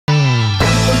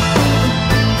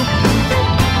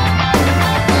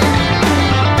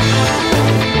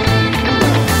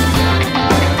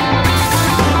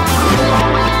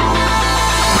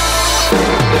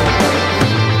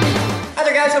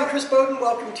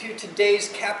to today's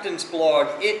Captain's Blog.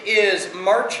 It is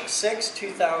March 6,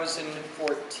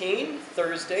 2014,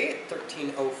 Thursday at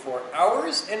 13:04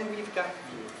 hours, and we've got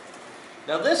you.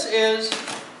 Now this is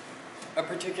a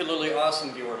particularly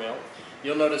awesome viewer mail.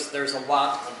 You'll notice there's a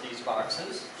lot of these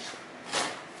boxes.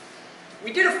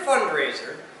 We did a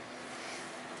fundraiser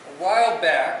a while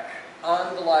back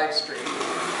on the live stream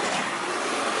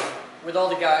with all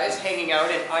the guys hanging out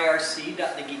at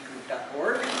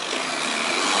irc.thegeekgroup.org.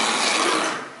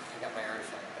 I got my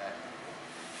artifact back.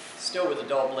 Still with a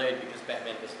dull blade because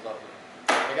Batman doesn't love me.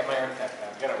 I got my artifact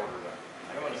back. You gotta order that.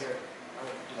 I don't want to hear it.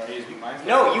 Do I use mine?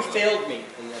 No, you failed me,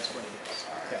 and that's what it is.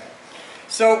 Okay.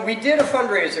 So we did a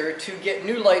fundraiser to get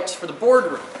new lights for the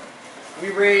boardroom. We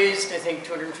raised, I think,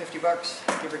 250 bucks,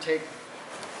 give or take.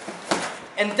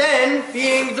 And then,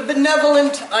 being the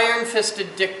benevolent,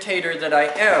 iron-fisted dictator that I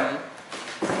am,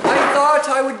 I thought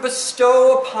I would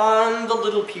bestow upon the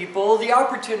little people the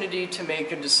opportunity to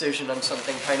make a decision on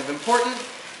something kind of important.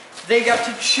 They got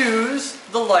to choose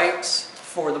the lights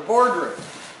for the boardroom,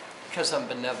 because I'm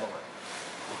benevolent.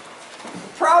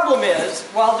 The problem is,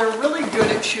 while they're really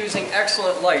good at choosing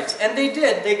excellent lights, and they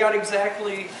did, they got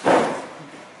exactly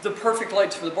the perfect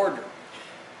lights for the boardroom,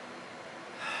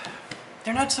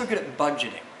 they're not so good at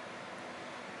budgeting.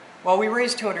 While we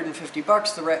raised 250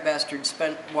 bucks, the rat bastard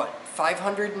spent, what,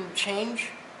 500 and change?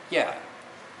 Yeah.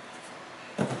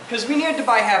 Because we needed to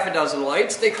buy half a dozen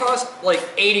lights. They cost like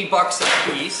 80 bucks a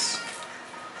piece.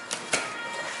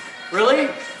 Really?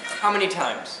 How many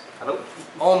times? Hello?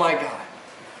 Oh my god.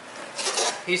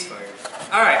 He's fired.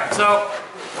 Alright, so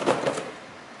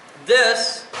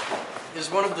this is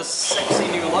one of the sexy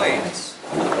new lights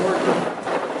for the boardroom.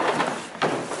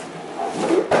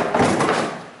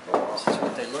 This is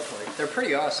what they look like. They're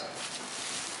pretty awesome.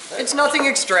 It's nothing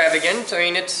extravagant. I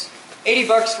mean, it's 80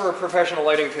 bucks for a professional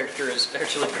lighting fixture is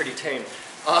actually pretty tame.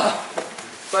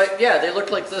 But yeah, they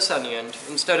look like this on the end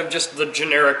instead of just the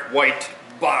generic white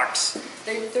box.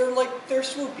 They're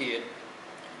swoopy. It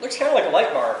looks kind of like a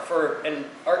light bar for an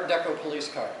Art Deco police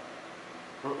car.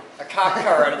 A cop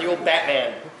car out of the old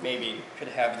Batman, maybe, could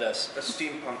have this. A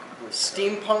steampunk.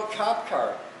 Steampunk cop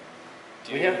car.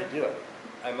 We have to do it.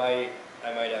 I might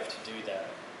have to do that.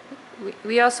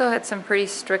 We also had some pretty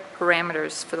strict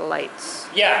parameters for the lights.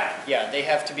 Yeah, they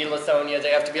have to be Lithonia, they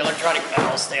have to be electronic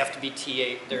bells, they have to be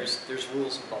T8, there's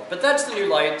rules involved. But that's the new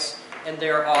lights, and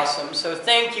they're awesome. So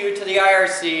thank you to the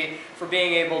IRC for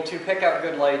being able to pick out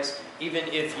good lights, even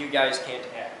if you guys can't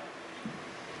act.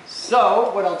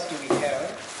 So, what else do we have?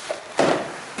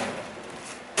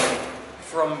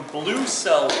 From Blue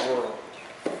Cell World.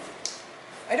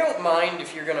 I don't mind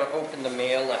if you're going to open the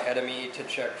mail ahead of me to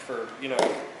check for, you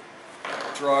know,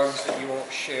 drugs that you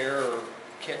won't share or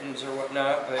kittens or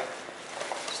whatnot, but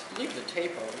just leave the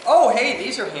tape on. Oh, hey,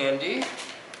 these are handy.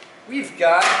 We've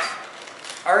got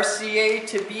RCA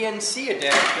to BNC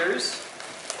adapters.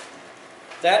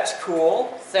 That's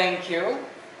cool. Thank you.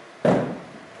 I'll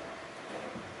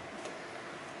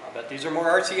bet these are more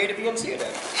RCA to BNC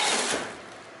adapters.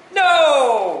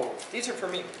 No! These are for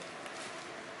me.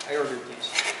 I ordered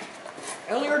these.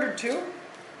 I only ordered 2?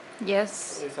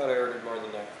 Yes. I thought I ordered more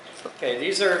than that. Okay,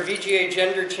 these are VGA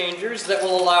gender changers that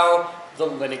will allow the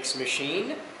Linux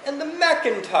machine and the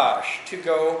Macintosh to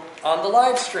go on the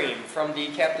live stream from the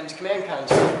Captain's Command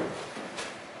Console.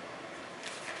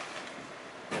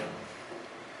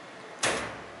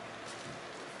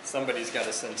 Somebody's got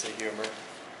a sense of humor.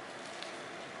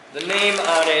 The name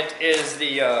on it is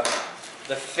the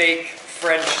fake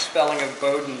French spelling of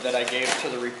Boden that I gave to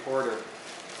the reporter.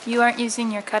 You aren't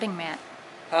using your cutting mat.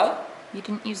 Huh? You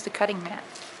didn't use the cutting mat.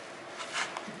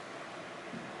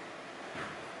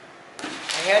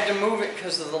 I had to move it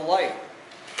because of the light.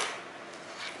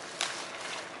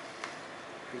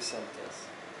 Who sent this?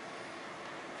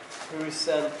 Who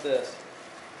sent this?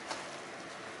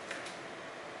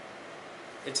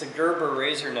 It's a Gerber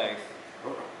razor knife.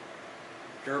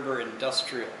 Gerber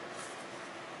Industrial.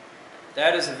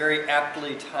 That is a very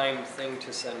aptly timed thing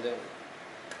to send in.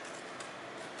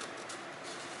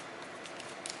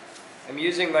 I'm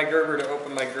using my Gerber to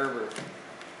open my Gerber.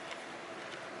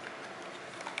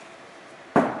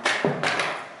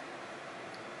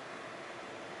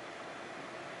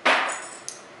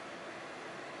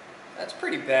 That's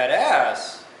pretty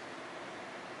badass.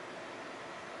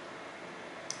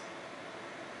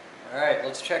 Alright,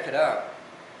 let's check it out.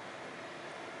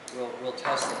 We'll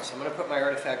test this. I'm going to put my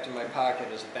artifact in my pocket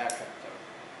as a backup,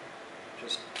 though.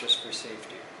 Just for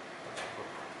safety.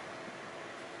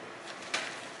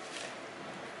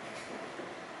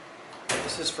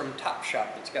 This is from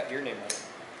Topshop. It's got your name on it.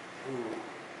 Ooh.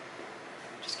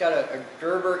 Just got a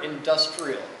Gerber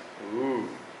Industrial. Ooh.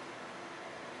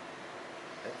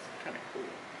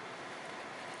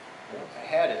 I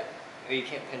had it. Oh, you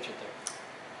can't pinch it there.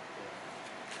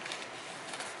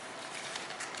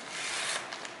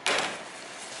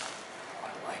 Oh,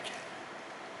 I like it.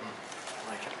 I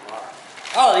like it a lot.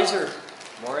 Oh, these are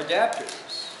more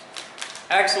adapters.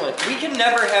 Excellent. We can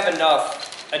never have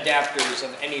enough adapters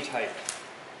of any type.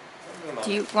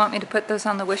 Do you want me to put those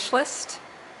on the wish list?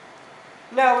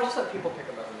 No, we'll just let people pick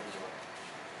them up individually.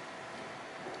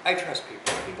 I trust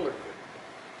people. People are good.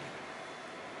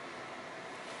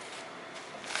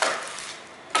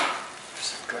 There's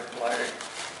some good blood.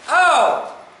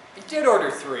 Oh! I did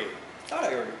order 3. I thought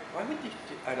I ordered. Why would you?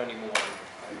 I don't even want to.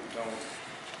 I don't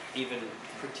even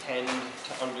pretend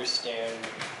to understand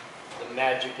the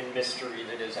magic and mystery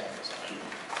that is Amazon.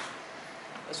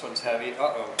 This one's heavy.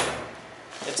 Uh-oh.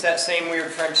 It's that same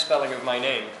weird French spelling of my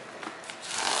name.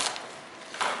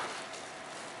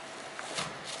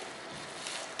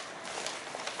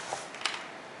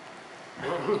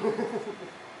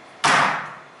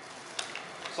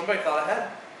 Somebody thought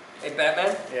ahead. Hey,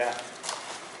 Batman, Yeah.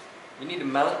 you need to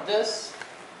mount this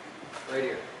right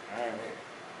here. All right.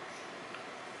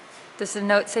 Does the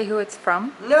note say who it's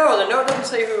from? No, the note doesn't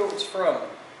say who it's from.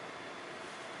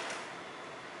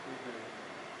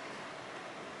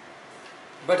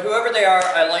 But whoever they are,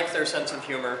 I like their sense of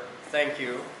humor. Thank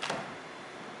you.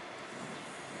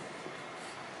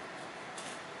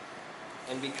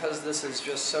 And because this is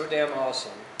just so damn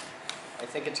awesome, I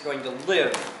think it's going to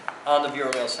live on the viewer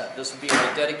mail set. This will be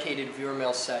a dedicated viewer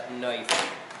mail set knife.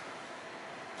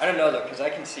 I don't know though, because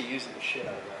I can see using the shit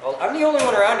out of that. Well, I'm the only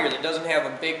one around here that doesn't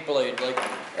have a big blade. Like,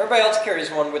 everybody else carries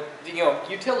one with, you know,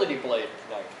 utility blade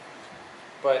knife.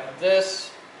 But this...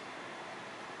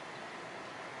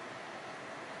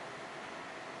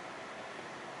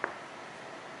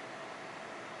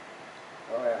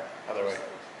 Oh yeah. Other way.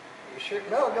 You sure?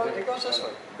 No, it goes this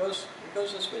way. It goes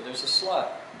this way. There's a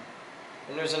slot.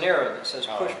 And there's an arrow that says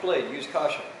push blade, use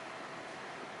caution.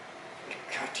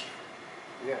 Cut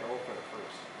you. You gotta open it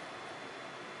first.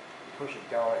 You push it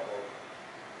down, it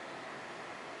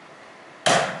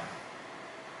won't.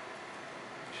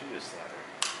 Should just slider.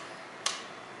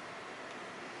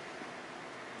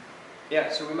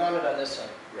 Yeah, so we mounted on this side.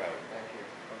 Right. Back here.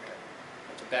 Okay.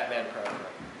 That's a Batman project.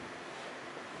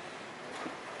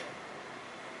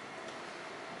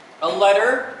 A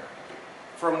letter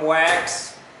from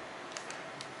Wax.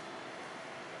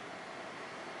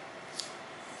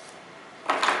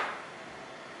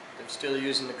 They're still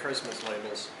using the Christmas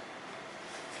labels.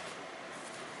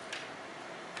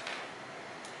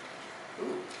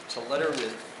 Ooh, it's a letter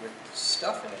with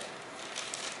stuff in it.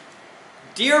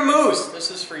 Dear Moose, this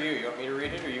is for you. You want me to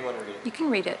read it or you want to read it? You can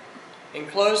read it.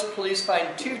 Enclosed, please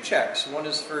find 2 checks. One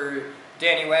is for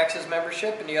Danny Wax's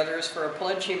membership and the other is for a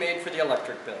pledge he made for the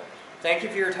electric bill. Thank you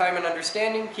for your time and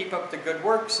understanding. Keep up the good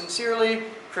work. Sincerely,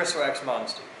 Chris Wax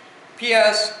Monster.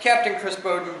 P.S. Captain Chris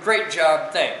Boden, great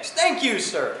job. Thanks. Thank you,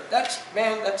 sir. That's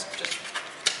just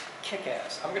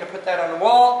kick-ass. I'm going to put that on the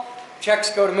wall. Checks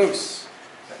go to Moose.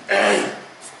 that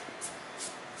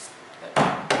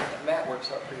mat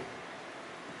works out pretty.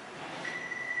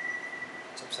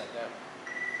 It's upside down.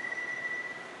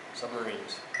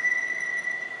 Submarines.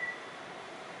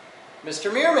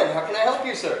 Mr. Meerman, how can I help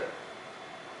you, sir?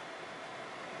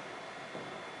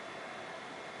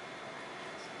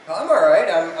 I'm all right.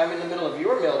 I'm in the middle of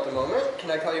viewer mail at the moment. Can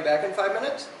I call you back in 5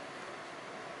 minutes?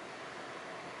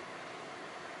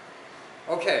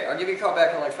 Okay, I'll give you a call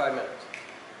back in like 5 minutes.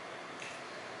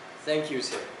 Thank you,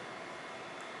 sir.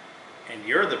 And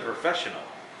you're the professional.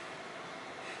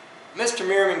 Mr.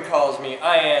 Meerman calls me,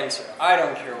 I answer. I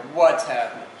don't care what's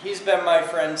happening. He's been my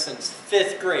friend since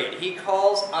 5th grade. He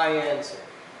calls, I answer.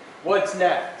 What's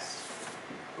next?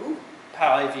 Ooh,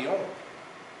 pavillon.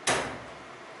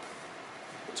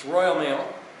 It's Royal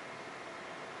Mail.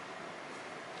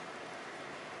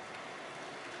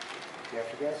 You have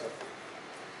to guess it.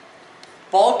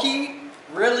 Bulky,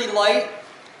 really light,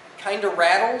 kind of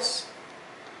rattles.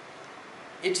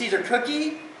 It's either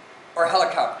cookie or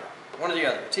helicopter. One or the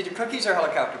other. It's either cookies or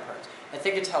helicopter parts. I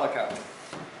think it's helicopter.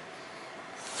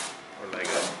 Or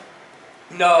Lego.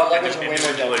 No, Lego's way more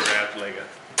Individually dense. wrapped Lego.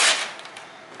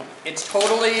 It's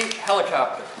totally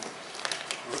helicopter.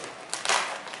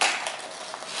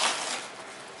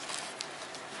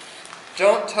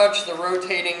 Don't touch the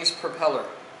rotating's propeller.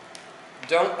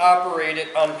 Don't operate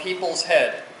it on people's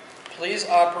head. Please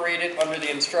operate it under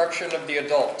the instruction of the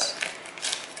adults.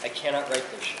 I cannot write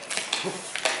this shit.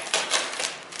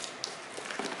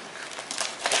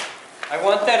 I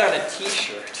want that on a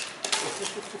t-shirt.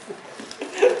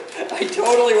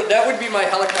 That would be my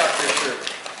helicopter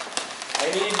shirt.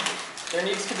 There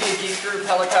needs to be a Geek Group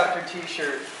helicopter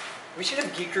t-shirt We should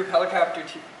have Geek Group Helicopter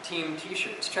Team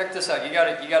T-shirts. Check this out. You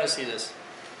gotta see this.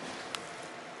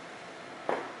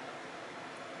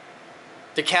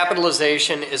 The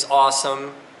capitalization is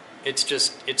awesome. It's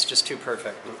just too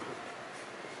perfect.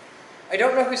 I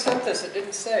don't know who sent this. It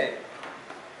didn't say.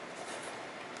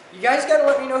 You guys gotta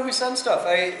let me know who sent stuff.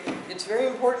 It's very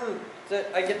important that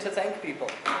I get to thank people.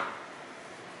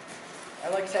 I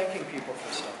like thanking people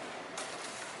for stuff.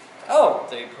 Oh,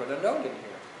 they put a note in here.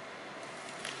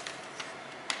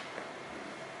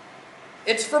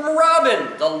 It's from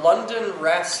Robin, the London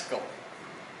Rascal.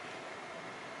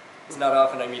 It's not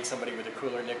often I meet somebody with a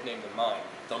cooler nickname than mine.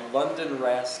 The London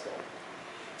Rascal.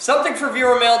 Something for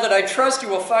viewer mail that I trust you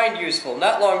will find useful.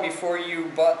 Not long before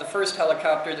you bought the first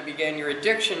helicopter that began your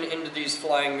addiction into these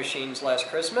flying machines last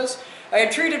Christmas, I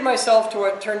had treated myself to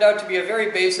what turned out to be a very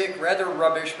basic, rather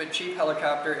rubbish but cheap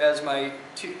helicopter as my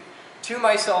to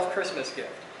myself Christmas gift.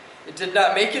 It did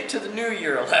not make it to the new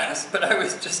year, alas, but I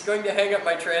was just going to hang up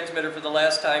my transmitter for the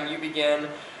last time you began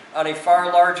on a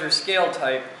far larger scale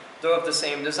type, though of the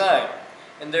same design,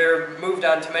 and there moved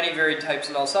on to many varied types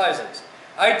and all sizes.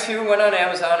 I too went on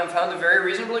Amazon and found the very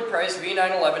reasonably priced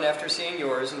V911 after seeing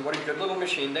yours, and what a good little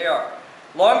machine they are.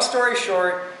 Long story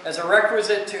short, as a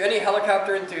requisite to any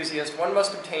helicopter enthusiast, one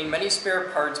must obtain many spare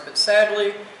parts, but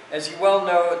sadly, as you well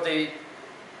know, they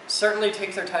certainly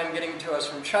take their time getting to us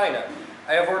from China.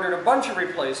 I have ordered a bunch of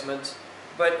replacements,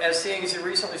 but seeing as you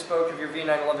recently spoke of your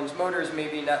V911's motors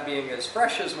maybe not being as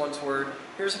fresh as once were,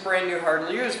 here's a brand new,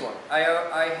 hardly used one. I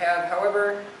have,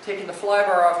 however, taken the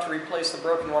flybar off to replace the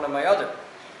broken one on my other.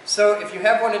 So if you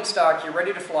have one in stock, you're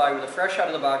ready to fly with a fresh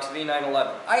out-of-the-box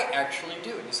V911. I actually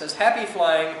do. And he says, happy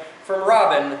flying from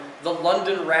Robin, the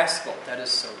London Rascal. That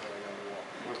is so really on the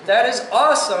wall. That is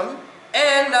awesome.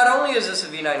 And not only is this a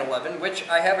V911, which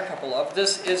I have a couple of,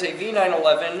 this is a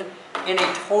V911 in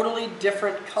a totally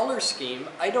different color scheme.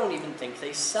 I don't even think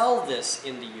they sell this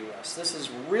in the US. This is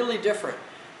really different.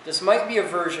 This might be a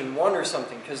version 1 or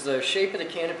something, because the shape of the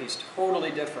canopy is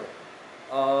totally different.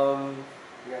 You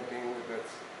got dangly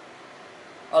bits.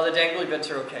 Oh, the dangly bits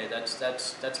are okay. That's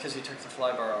because you took the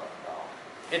flybar off.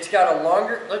 It's got a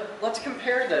longer... Let's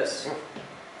compare this.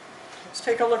 Let's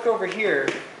take a look over here.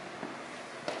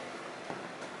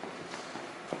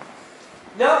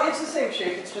 No, it's the same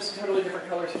shape. It's just a totally different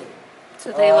color scheme.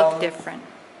 So they look different.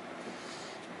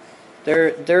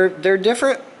 They're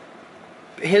different.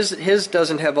 His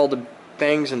doesn't have all the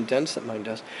bangs and dents that mine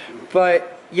does,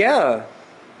 but yeah,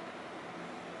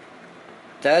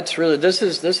 that's really this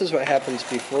is what happens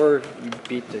before you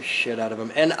beat the shit out of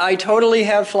them. And I totally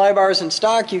have flybars in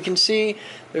stock. You can see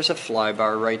there's a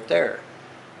flybar right there.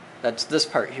 That's this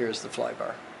part here is the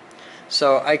flybar.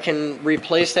 So I can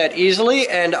replace that easily,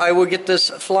 and I will get this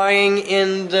flying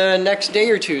in the next day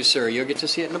or two, sir. You'll get to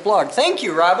see it in the blog. Thank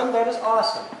you, Robin. That is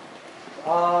awesome.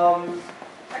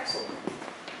 Excellent.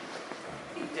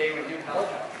 Day with new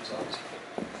helicopters, always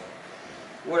cool.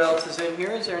 What else is in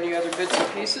here? Is there any other bits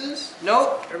and pieces?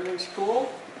 Nope. Everything's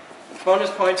cool. Bonus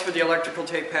points for the electrical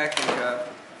tape packing job.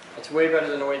 That's way better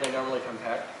than the way they normally come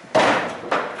packed.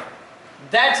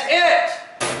 That's it!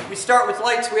 We start with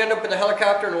lights, we end up with a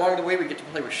helicopter, and along the way we get to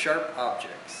play with sharp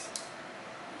objects.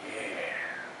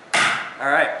 Yeah.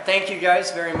 Alright, thank you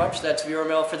guys very much. That's viewer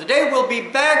mail for the day. We'll be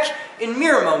back in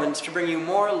mere moments to bring you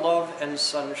more love and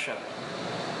sunshine.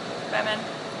 Bye, man.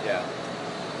 Yeah.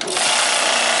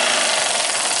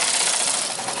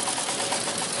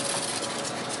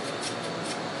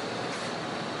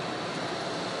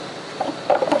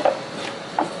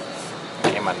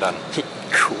 Game undone.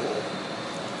 Cool.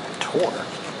 Tore.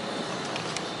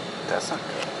 That's not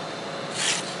good.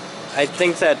 I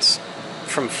think that's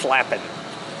from flapping.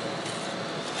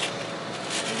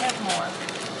 We have more.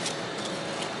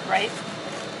 Right?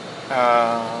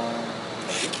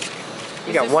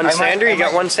 You got one sander, you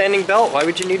got one sanding belt. Why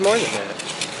would you need more than that?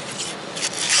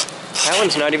 That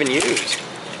one's not even used.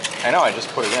 I know, I just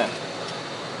put it in.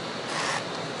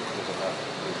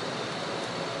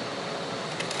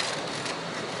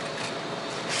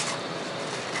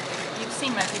 You've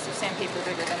seen my piece of sandpaper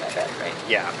bigger than my bed, right?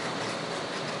 Yeah.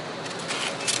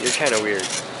 You're kind of weird.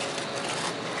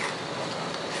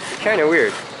 You're kind of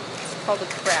weird. It's called a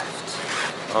craft.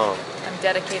 Oh, I'm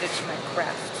dedicated to my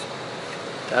craft.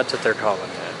 that's what they're calling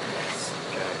that. Yes.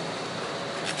 Okay.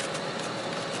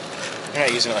 You're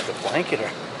not using it like a blanket or...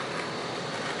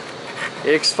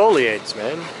 It exfoliates,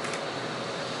 man.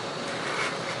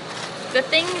 The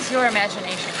things your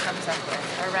imagination comes up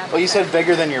with are rather. Well, you said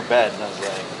bigger than your bed, and I was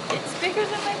like... It's bigger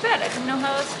than my bed. I didn't know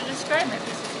how else to describe it.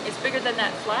 It's bigger than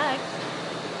that flag.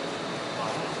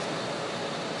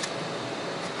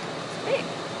 It's big.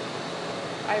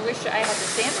 I wish I had the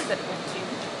sander that it went to.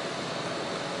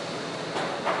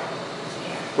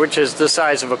 which is the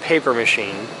size of a paper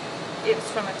machine. It's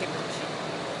from a paper machine.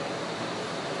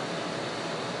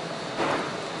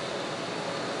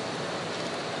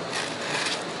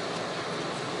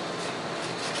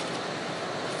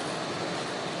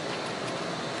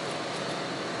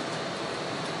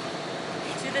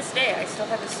 To this day, I still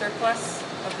have a surplus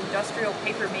of industrial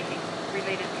paper making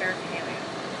related paraphernalia.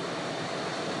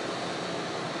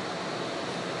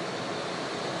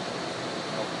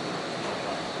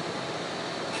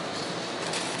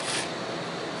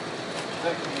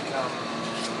 That can become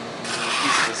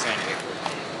pieces of sandpaper.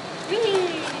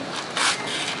 Whee!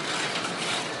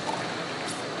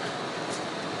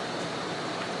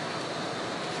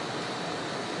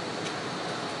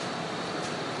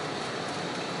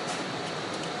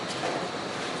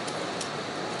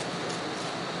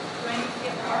 Do I need to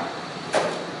get more?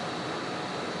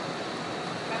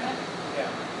 Brenda? Yeah.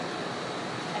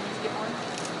 I need to get more?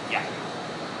 Yeah.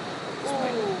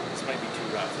 Ooh, This might be too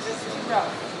rough. this is too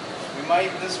rough. We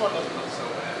might. This one doesn't look so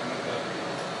bad.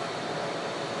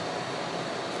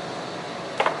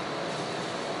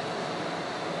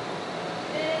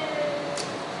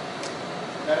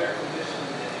 Better condition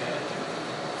than the other.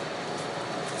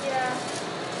 Yeah.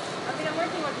 I mean, I'm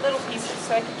working with little pieces,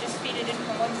 so I could just feed it in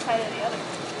from one side or the other.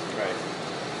 Right.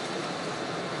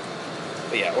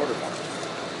 But yeah, order more.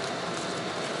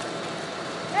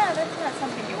 Yeah, that's not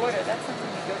something you order. That's something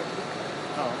you go to.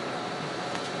 Oh.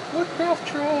 Woodcraft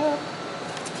truck.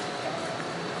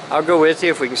 I'll go with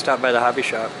you if we can stop by the hobby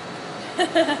shop.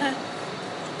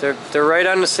 They're right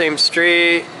on the same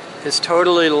street. It's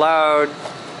totally loud.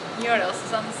 You know what else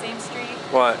is on the same street?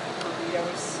 What?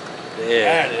 Burritos.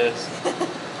 Yeah. it is.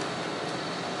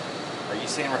 Are you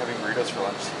saying we're having burritos for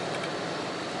lunch?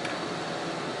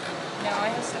 No, I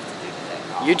have stuff to do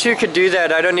today. You two could do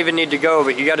that. I don't even need to go,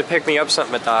 but you got to pick me up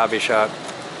something at the hobby shop.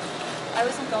 I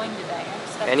wasn't going today. I have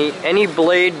stuff Any to do. any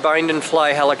blade bind and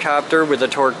fly helicopter with a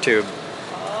torque tube.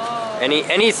 Oh.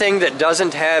 Anything that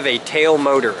doesn't have a tail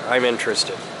motor, I'm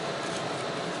interested.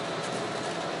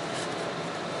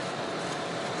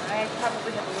 I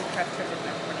probably have a little prep trip in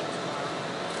my morning tomorrow.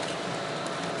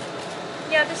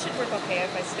 Yeah, this should work okay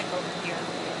if I stick over here.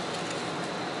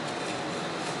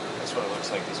 That's what it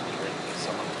looks like. This was written by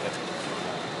someone that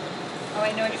Oh,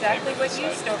 I know They exactly tapered what this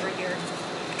used side. over here.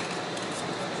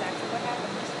 Exactly what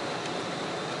happened.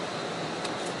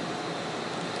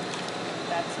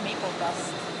 That's maple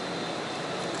dust.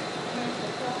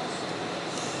 Maple dust.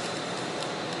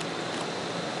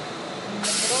 In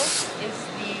the middle is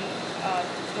the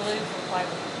ability for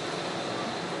plywood.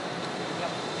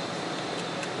 Yep.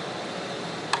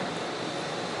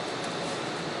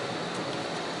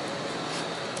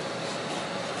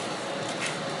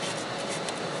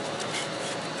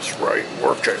 That's right.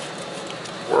 Work it.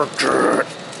 Work it.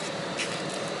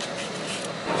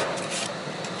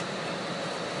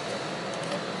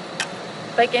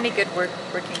 Like any good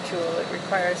working tool, it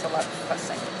requires a lot of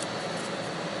fussing.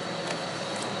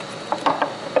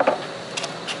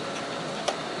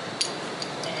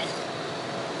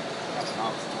 That's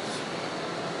nonsense.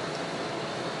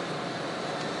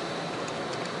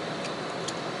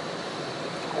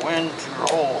 Go into your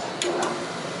hole.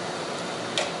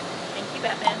 Thank you,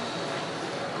 Batman.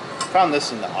 Found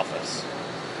this in the office.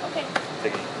 Okay.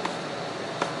 Thingy.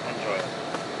 Enjoy.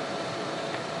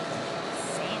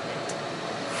 Sand it.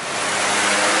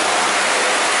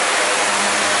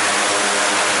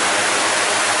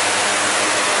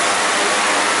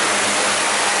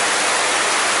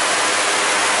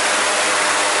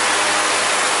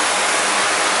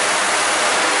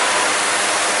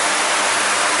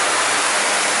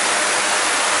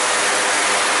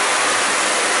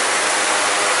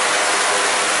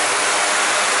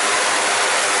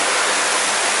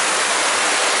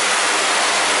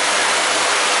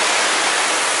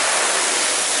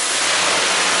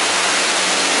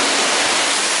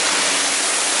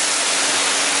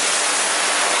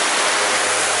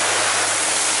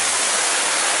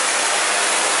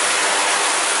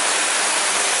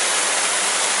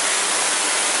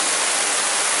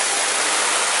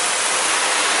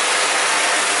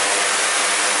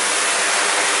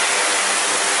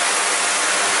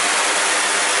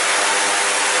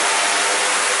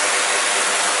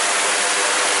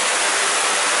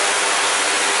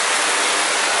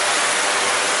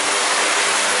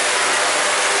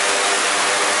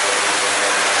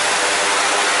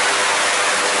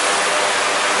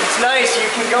 Nice, you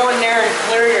can go in there and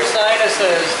clear your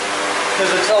sinuses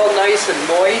because it's all nice and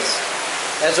moist,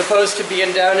 as opposed to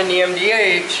being down in the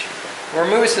MDH where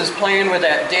Moose is playing with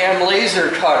that damn laser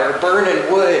cutter, burning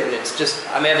wood, and it's just,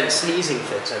 I'm having sneezing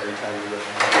fits every time you look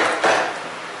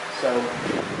at it. So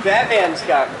Batman's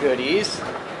got goodies.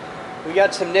 We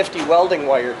got some nifty welding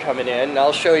wire coming in, and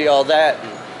I'll show you all that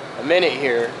in a minute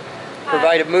here. Hi.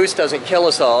 Provided Moose doesn't kill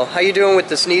us all. How you doing with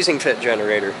the sneezing fit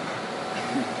generator?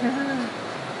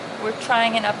 We're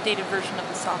trying an updated version of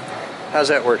the software. How's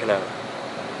that working out?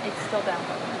 It's still down.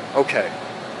 Okay.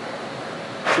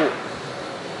 Cool.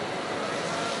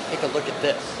 Take a look at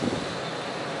this.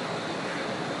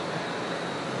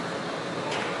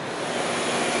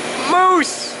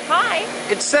 Moose! Hi!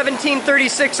 It's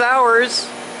 1736 hours.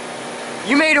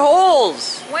 You made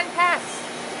holes! One pass.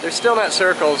 They're still not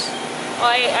circles. Oh,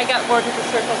 I got bored with the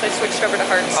circles. I switched over to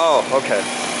hearts. Oh, okay.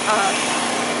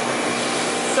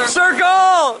 Circle.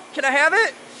 Circle! Can I have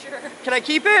it? Sure. Can I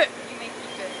keep it? You may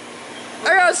keep it.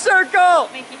 I got a circle!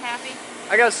 Make you happy?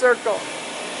 I got a circle.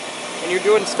 And you're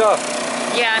doing stuff.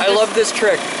 Yeah. I love this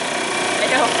trick. I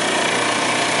know.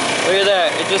 Look at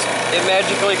that. It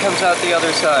magically comes out the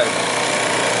other side.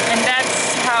 And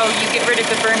that's how you get rid of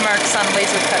the burn marks on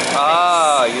laser cut.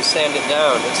 Ah, you sand it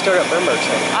down. It still got burn marks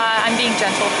on it. I'm being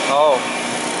gentle. Oh.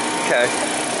 Okay.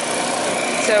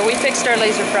 So we fixed our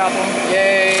laser problem.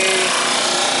 Yay.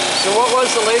 So what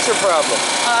was the laser problem?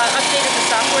 Updated the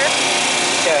software.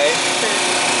 Okay.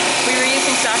 We were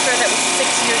using software that was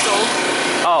 6 years old.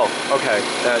 Oh, okay.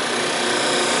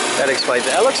 That explains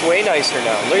it. That looks way nicer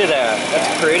now. Look at that. That's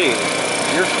pretty.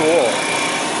 You're cool.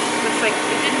 Looks like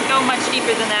it didn't go much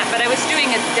deeper than that, but I was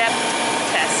doing a depth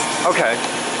test. Okay.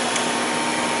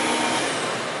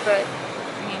 But,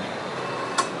 I mean,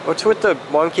 What's with the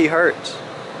wonky hearts?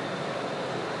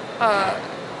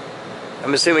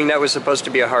 I'm assuming that was supposed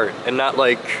to be a heart and not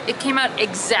like it came out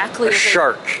exactly a as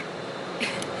shark.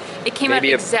 It came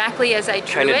Maybe a out exactly as I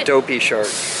drew Kind of it. dopey shark.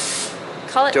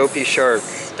 Call it dopey shark.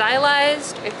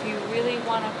 stylized if you really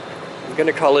want to. I'm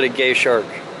gonna call it a gay shark.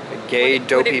 A gay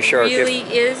dopey shark. What it really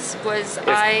was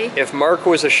If Mark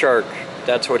was a shark,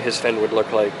 that's what his fin would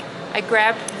look like. I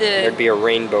grabbed There'd be a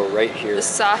rainbow right here. the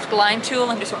soft line tool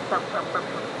and just went.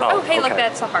 Oh, hey, look, okay.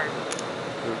 that's a heart.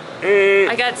 Mm.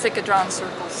 I got sick of drawing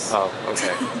circles. Oh,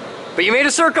 okay. But you made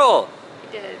a circle!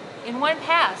 I did. In one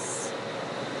pass.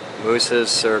 Moose's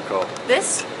circle.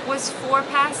 This was 4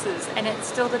 passes and it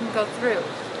still didn't go through.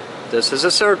 This is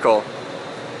a circle.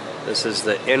 This is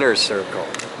the inner circle.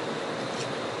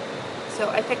 So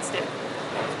I fixed it.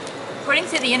 According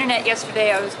to the internet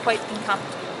yesterday, I was quite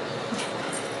incompetent.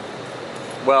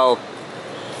 Well,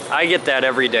 I get that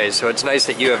every day, so it's nice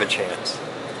that you have a chance.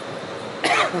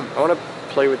 I want to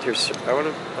play with your. I want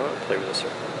to play with a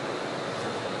circle.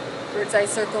 Bird's eye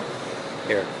circle.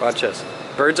 Here, watch this.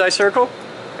 Bird's eye circle.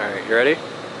 All right, you ready?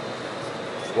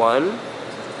 1,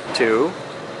 2.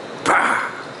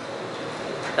 Bah!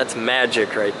 That's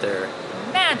magic right there.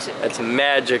 Magic. That's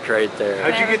magic right there.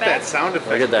 How'd you get that sound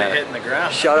effect? Look at that. Hitting the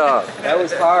ground. Shut up. That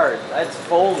was hard. That's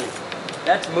Foley.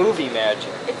 That's movie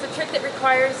magic. It's a trick that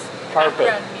requires Carpet.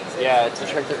 background music. Yeah, it's a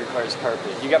trick that requires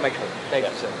carpet. You got my coat. Thank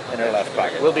you, sir. In our left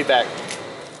pocket. We'll be back.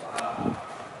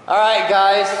 All right,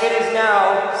 guys. It is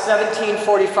now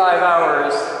 17:45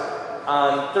 hours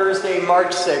on Thursday,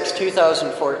 March 6,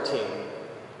 2014.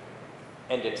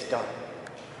 And it's done.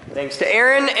 Thanks to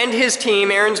Aaron and his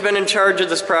team. Aaron's been in charge of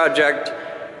this project.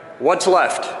 What's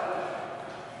left?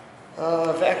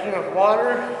 Vacuum up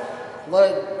water,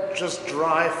 let it just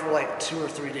dry for like 2 or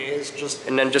 3 days.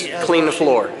 And then just clean the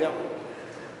floor. Yep.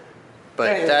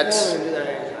 But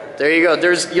there you go.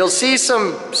 You'll see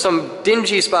some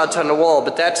dingy spots on the wall,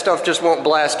 but that stuff just won't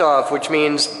blast off, which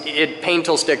means paint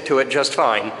will stick to it just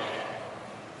fine.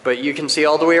 But you can see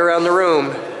all the way around the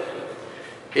room.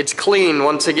 It's clean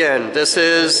once again. This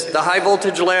is the high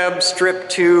voltage lab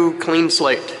stripped to clean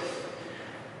slate.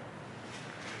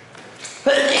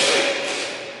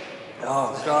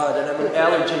 Oh God, and I'm an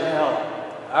allergy now.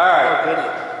 All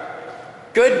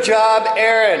right. Good job,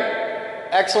 Aaron.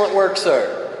 Excellent work,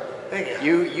 sir. Thank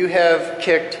you. You have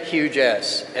kicked huge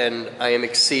ass, and I am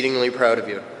exceedingly proud of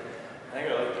you.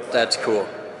 That's cool.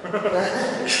 Better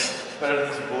than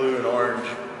this blue and orange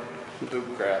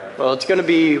poop crap. Well, it's going to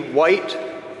be white,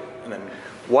 And then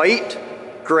white,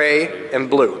 gray, and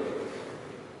blue.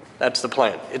 That's the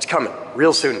plan. It's coming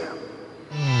real soon now.